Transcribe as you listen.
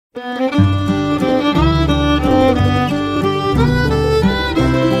Good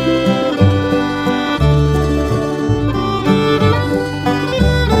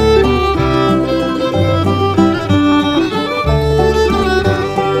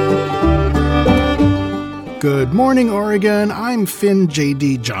morning, Oregon. I'm Finn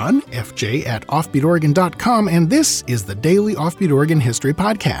J.D. John, FJ at OffbeatOregon.com, and this is the Daily Offbeat Oregon History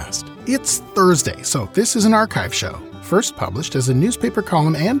Podcast. It's Thursday, so this is an archive show, first published as a newspaper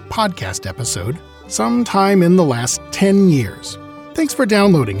column and podcast episode sometime in the last 10 years. Thanks for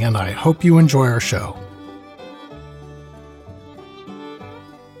downloading, and I hope you enjoy our show.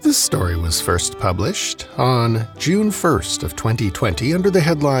 This story was first published on June 1st of 2020 under the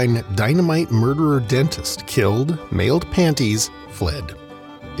headline, Dynamite Murderer Dentist Killed, Mailed Panties, Fled.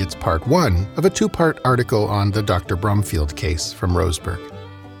 It's part one of a two-part article on the Dr. Brumfield case from Roseburg.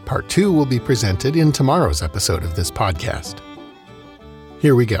 Part two will be presented in tomorrow's episode of this podcast.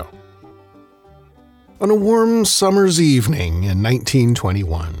 Here we go. On a warm summer's evening in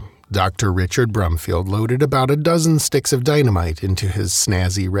 1921, Dr. Richard Brumfield loaded about a dozen sticks of dynamite into his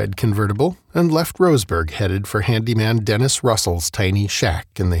snazzy red convertible and left Roseburg headed for handyman Dennis Russell's tiny shack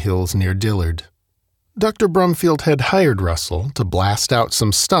in the hills near Dillard. Dr. Brumfield had hired Russell to blast out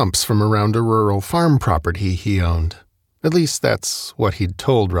some stumps from around a rural farm property he owned. At least that's what he'd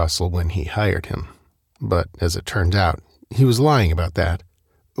told Russell when he hired him. But as it turned out, he was lying about that.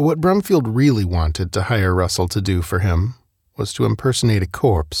 What Brumfield really wanted to hire Russell to do for him was to impersonate a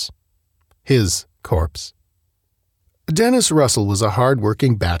corpse. His corpse. Dennis Russell was a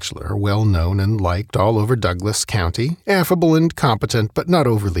hard-working bachelor, well-known and liked all over Douglas County, affable and competent but not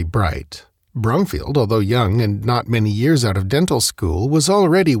overly bright. Brumfield, although young and not many years out of dental school, was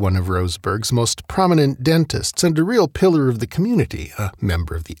already one of Roseburg's most prominent dentists and a real pillar of the community, a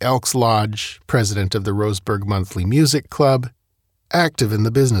member of the Elks Lodge, president of the Roseburg Monthly Music Club, active in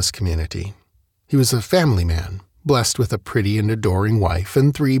the business community. He was a family man, blessed with a pretty and adoring wife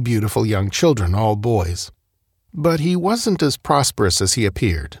and 3 beautiful young children, all boys. But he wasn't as prosperous as he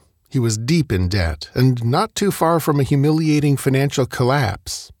appeared. He was deep in debt and not too far from a humiliating financial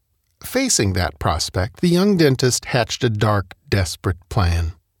collapse. Facing that prospect, the young dentist hatched a dark, desperate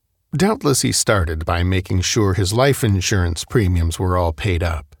plan. Doubtless he started by making sure his life insurance premiums were all paid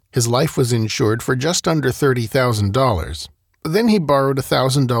up. His life was insured for just under $30,000. Then he borrowed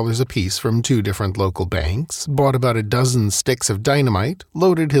 $1,000 apiece from 2 different local banks, bought about a dozen sticks of dynamite,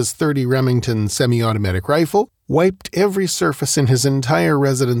 loaded his .30 Remington semi-automatic rifle, wiped every surface in his entire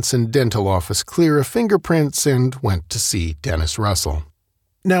residence and dental office clear of fingerprints, and went to see Dennis Russell.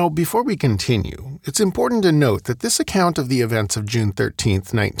 Now, before we continue, it's important to note that this account of the events of June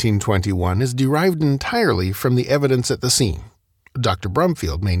 13th, 1921 is derived entirely from the evidence at the scene. Dr.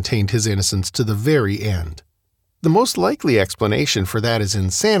 Brumfield maintained his innocence to the very end. The most likely explanation for that is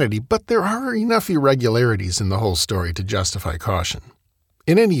insanity, but there are enough irregularities in the whole story to justify caution.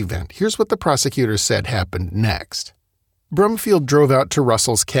 In any event, here's what the prosecutor said happened next. Brumfield drove out to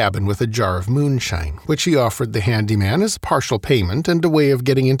Russell's cabin with a jar of moonshine, which he offered the handyman as partial payment and a way of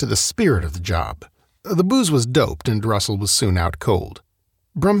getting into the spirit of the job. The booze was doped, and Russell was soon out cold.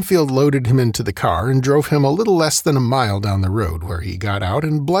 Brumfield loaded him into the car and drove him a little less than a mile down the road, where he got out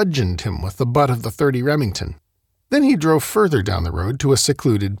and bludgeoned him with the butt of the .30 Remington. Then he drove further down the road to a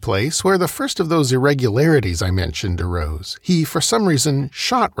secluded place where the first of those irregularities I mentioned arose. He, for some reason,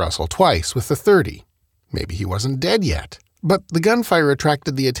 shot Russell twice with the .30. Maybe he wasn't dead yet. But the gunfire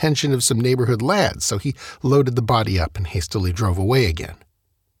attracted the attention of some neighborhood lads, so he loaded the body up and hastily drove away again.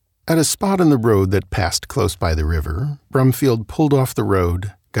 At a spot in the road that passed close by the river, Brumfield pulled off the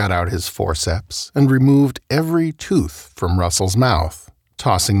road, got out his forceps, and removed every tooth from Russell's mouth,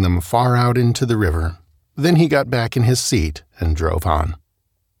 tossing them far out into the river. Then he got back in his seat and drove on.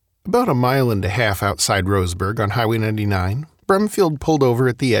 About 1.5 miles outside Roseburg on Highway 99, Brumfield pulled over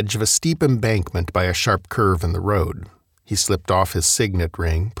at the edge of a steep embankment by a sharp curve in the road. He slipped off his signet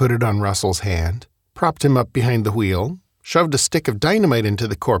ring, put it on Russell's hand, propped him up behind the wheel, shoved a stick of dynamite into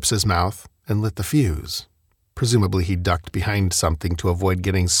the corpse's mouth, and lit the fuse. Presumably he ducked behind something to avoid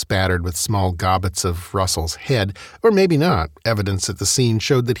getting spattered with small gobbets of Russell's head, or maybe not. Evidence at the scene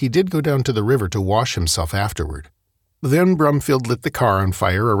showed that he did go down to the river to wash himself afterward. Then Brumfield lit the car on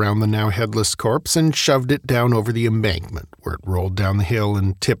fire around the now headless corpse and shoved it down over the embankment, where it rolled down the hill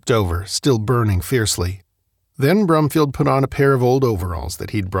and tipped over, still burning fiercely. Then Brumfield put on a pair of old overalls that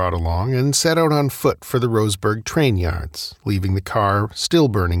he'd brought along and set out on foot for the Roseburg train yards, leaving the car still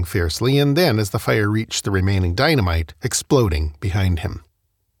burning fiercely, and then, as the fire reached the remaining dynamite, exploding behind him.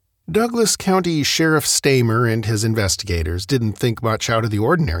 Douglas County Sheriff Stamer and his investigators didn't think much out of the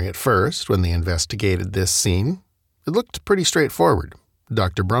ordinary at first when they investigated this scene. It looked pretty straightforward.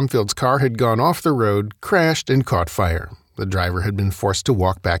 Dr. Brumfield's car had gone off the road, crashed, and caught fire. The driver had been forced to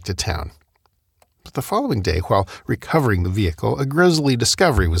walk back to town. But the following day, while recovering the vehicle, a grisly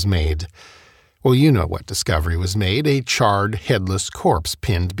discovery was made. Well, you know what discovery was made: a charred, headless corpse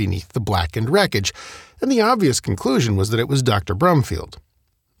pinned beneath the blackened wreckage, and the obvious conclusion was that it was Dr. Brumfield.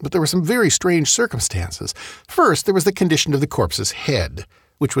 But there were some very strange circumstances. First, there was the condition of the corpse's head,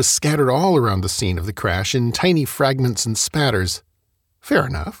 which was scattered all around the scene of the crash in tiny fragments and spatters. Fair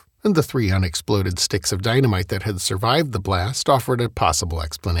enough, and the 3 unexploded sticks of dynamite that had survived the blast offered a possible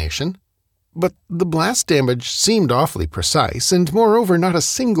explanation. But the blast damage seemed awfully precise, and moreover, not a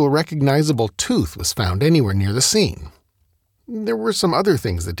single recognizable tooth was found anywhere near the scene. There were some other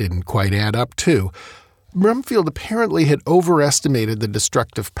things that didn't quite add up, too. Brumfield apparently had overestimated the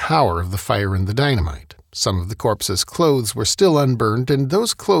destructive power of the fire and the dynamite. Some of the corpse's clothes were still unburned, and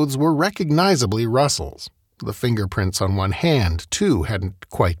those clothes were recognizably Russell's. The fingerprints on one hand, too, hadn't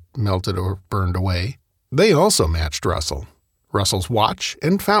quite melted or burned away. They also matched Russell. Russell's watch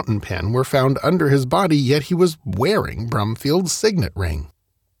and fountain pen were found under his body, yet he was wearing Brumfield's signet ring.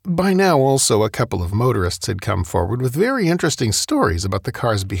 By now, also, a couple of motorists had come forward with very interesting stories about the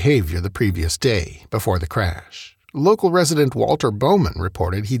car's behavior the previous day, before the crash. Local resident Walter Bowman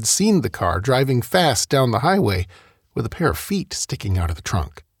reported he'd seen the car driving fast down the highway with a pair of feet sticking out of the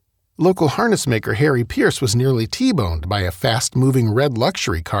trunk. Local harness maker Harry Pierce was nearly T-boned by a fast-moving red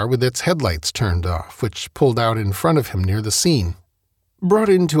luxury car with its headlights turned off, which pulled out in front of him near the scene. Brought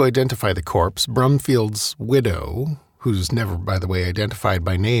in to identify the corpse, Brumfield's widow, who's never, by the way, identified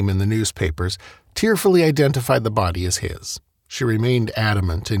by name in the newspapers, tearfully identified the body as his. She remained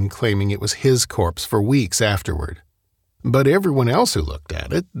adamant in claiming it was his corpse for weeks afterward. But everyone else who looked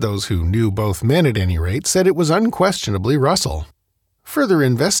at it, those who knew both men at any rate, said it was unquestionably Russell. Further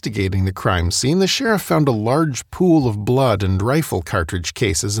investigating the crime scene, the sheriff found a large pool of blood and rifle cartridge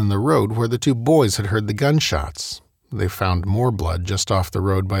cases in the road where the 2 boys had heard the gunshots. They found more blood just off the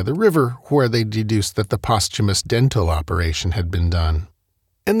road by the river, where they deduced that the posthumous dental operation had been done.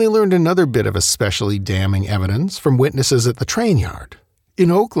 And they learned another bit of especially damning evidence from witnesses at the train yard. In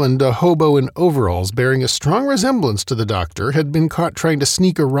Oakland, a hobo in overalls bearing a strong resemblance to the doctor had been caught trying to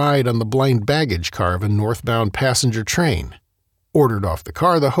sneak a ride on the blind baggage car of a northbound passenger train. Ordered off the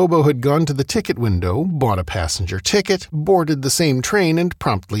car, the hobo had gone to the ticket window, bought a passenger ticket, boarded the same train, and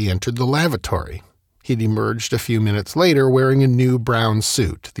promptly entered the lavatory. He'd emerged a few minutes later wearing a new brown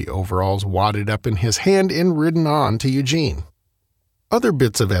suit, the overalls wadded up in his hand, and ridden on to Eugene. Other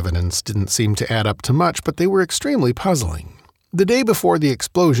bits of evidence didn't seem to add up to much, but they were extremely puzzling. The day before the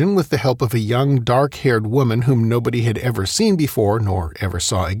explosion, with the help of a young, dark-haired woman whom nobody had ever seen before nor ever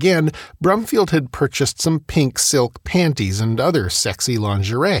saw again, Brumfield had purchased some pink silk panties and other sexy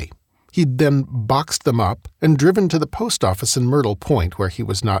lingerie. He'd then boxed them up and driven to the post office in Myrtle Point, where he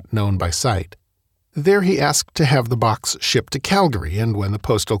was not known by sight. There he asked to have the box shipped to Calgary, and when the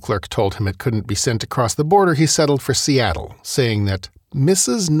postal clerk told him it couldn't be sent across the border, he settled for Seattle, saying that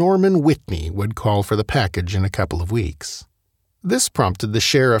Mrs. Norman Whitney would call for the package in a couple of weeks. This prompted the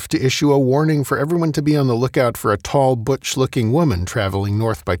sheriff to issue a warning for everyone to be on the lookout for a tall, butch-looking woman traveling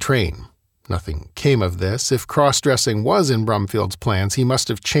north by train. Nothing came of this. If cross-dressing was in Brumfield's plans, he must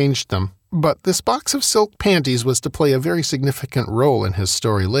have changed them. But this box of silk panties was to play a very significant role in his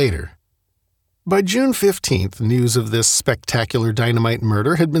story later. By June 15th, news of this spectacular dynamite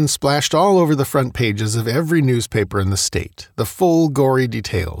murder had been splashed all over the front pages of every newspaper in the state, the full, gory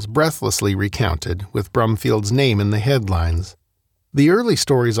details breathlessly recounted, with Brumfield's name in the headlines. The early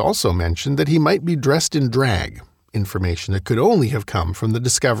stories also mentioned that he might be dressed in drag, information that could only have come from the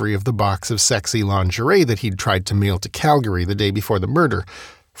discovery of the box of sexy lingerie that he'd tried to mail to Calgary the day before the murder.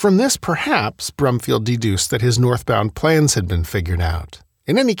 From this, perhaps, Brumfield deduced that his northbound plans had been figured out.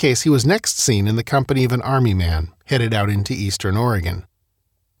 In any case, he was next seen in the company of an army man, headed out into eastern Oregon.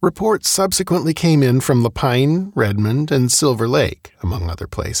 Reports subsequently came in from Lapine, Redmond, and Silver Lake, among other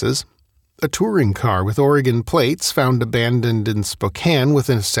places. A touring car with Oregon plates found abandoned in Spokane with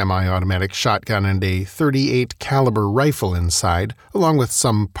a semi-automatic shotgun and a .38 caliber rifle inside, along with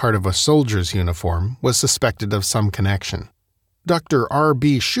some part of a soldier's uniform, was suspected of some connection. Dr.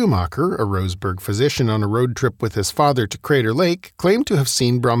 R.B. Schumacher, a Roseburg physician on a road trip with his father to Crater Lake, claimed to have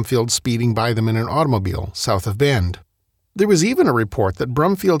seen Brumfield speeding by them in an automobile south of Bend. There was even a report that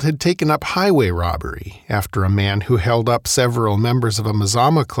Brumfield had taken up highway robbery after a man who held up several members of a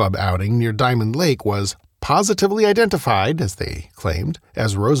Mazama Club outing near Diamond Lake was positively identified, as they claimed,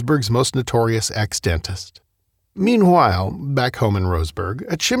 as Roseburg's most notorious ex-dentist. Meanwhile, back home in Roseburg,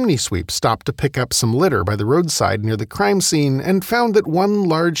 a chimney sweep stopped to pick up some litter by the roadside near the crime scene and found that one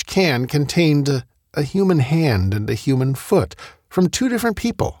large can contained a human hand and a human foot, from 2 different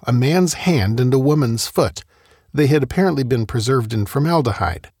people, a man's hand and a woman's foot. They had apparently been preserved in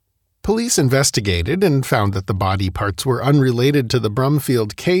formaldehyde. Police investigated and found that the body parts were unrelated to the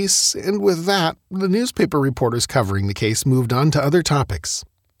Brumfield case, and with that, the newspaper reporters covering the case moved on to other topics.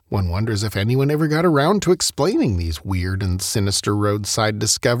 One wonders if anyone ever got around to explaining these weird and sinister roadside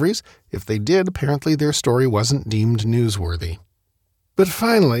discoveries. If they did, apparently their story wasn't deemed newsworthy. But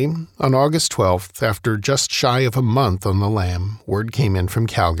finally, on August 12th, after just shy of a month on the lam, word came in from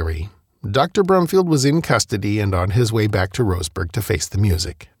Calgary. Dr. Brumfield was in custody and on his way back to Roseburg to face the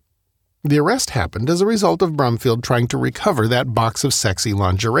music. The arrest happened as a result of Brumfield trying to recover that box of sexy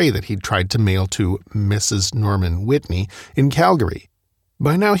lingerie that he'd tried to mail to Mrs. Norman Whitney in Calgary.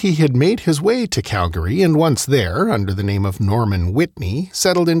 By now he had made his way to Calgary and once there, under the name of Norman Whitney,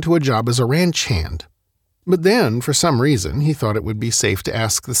 settled into a job as a ranch hand. But then, for some reason, he thought it would be safe to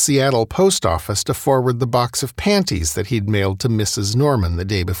ask the Seattle post office to forward the box of panties that he'd mailed to Mrs. Norman the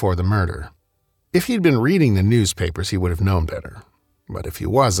day before the murder. If he'd been reading the newspapers, he would have known better. But if he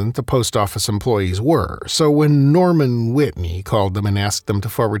wasn't, the post office employees were, so when Norman Whitney called them and asked them to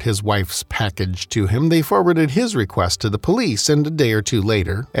forward his wife's package to him, they forwarded his request to the police, and a day or 2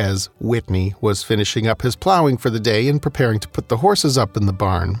 later, as Whitney was finishing up his plowing for the day and preparing to put the horses up in the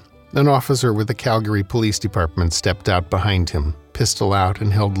barn, an officer with the Calgary Police Department stepped out behind him, pistol out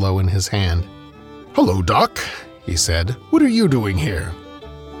and held low in his hand. "Hello, Doc," he said. "What are you doing here?"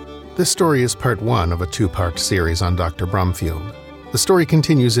 This story is part 1 of a 2-part series on Dr. Brumfield. The story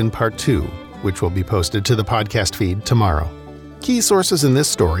continues in part 2, which will be posted to the podcast feed tomorrow. Key sources in this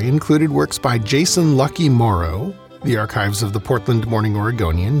story included works by Jason Lucky Morrow, the archives of the Portland Morning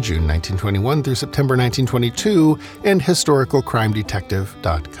Oregonian, June 1921 through September 1922, and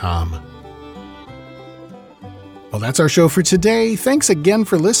historicalcrimedetective.com. Well, that's our show for today. Thanks again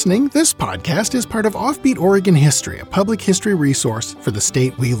for listening. This podcast is part of Offbeat Oregon History, a public history resource for the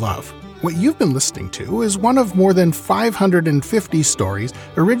state we love. What you've been listening to is one of more than 550 stories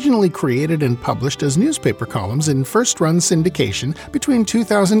originally created and published as newspaper columns in first-run syndication between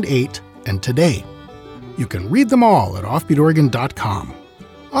 2008 and today. You can read them all at offbeatoregon.com.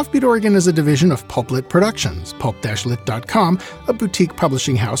 Offbeat Oregon is a division of Pulplit Productions, pulp-lit.com, a boutique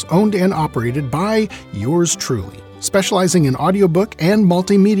publishing house owned and operated by yours truly, specializing in audiobook and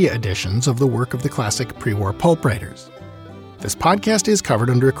multimedia editions of the work of the classic pre-war pulp writers. This podcast is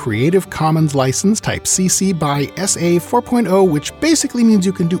covered under a Creative Commons license type CC by SA 4.0, which basically means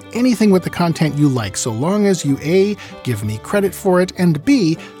you can do anything with the content you like, so long as you A, give me credit for it, and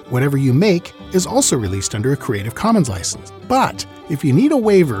B, whatever you make is also released under a Creative Commons license. But if you need a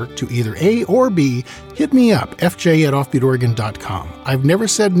waiver to either A or B, hit me up, fj@offbeatoregon.com. I've never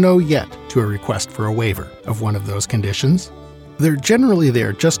said no yet to a request for a waiver of one of those conditions. They're generally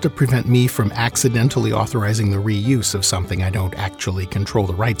there just to prevent me from accidentally authorizing the reuse of something I don't actually control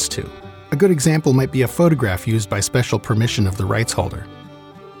the rights to. A good example might be a photograph used by special permission of the rights holder.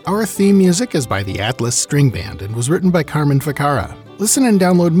 Our theme music is by the Atlas String Band and was written by Carmen Ficarra. Listen and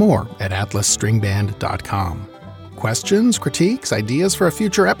download more at atlasstringband.com. Questions, critiques, ideas for a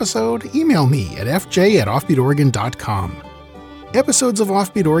future episode? Email me at fj@offbeatoregon.com. Episodes of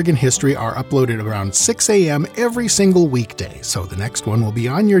Offbeat Oregon History are uploaded around 6 a.m. every single weekday, so the next one will be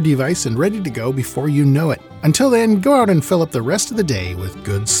on your device and ready to go before you know it. Until then, go out and fill up the rest of the day with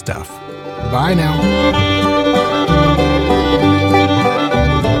good stuff. Bye now.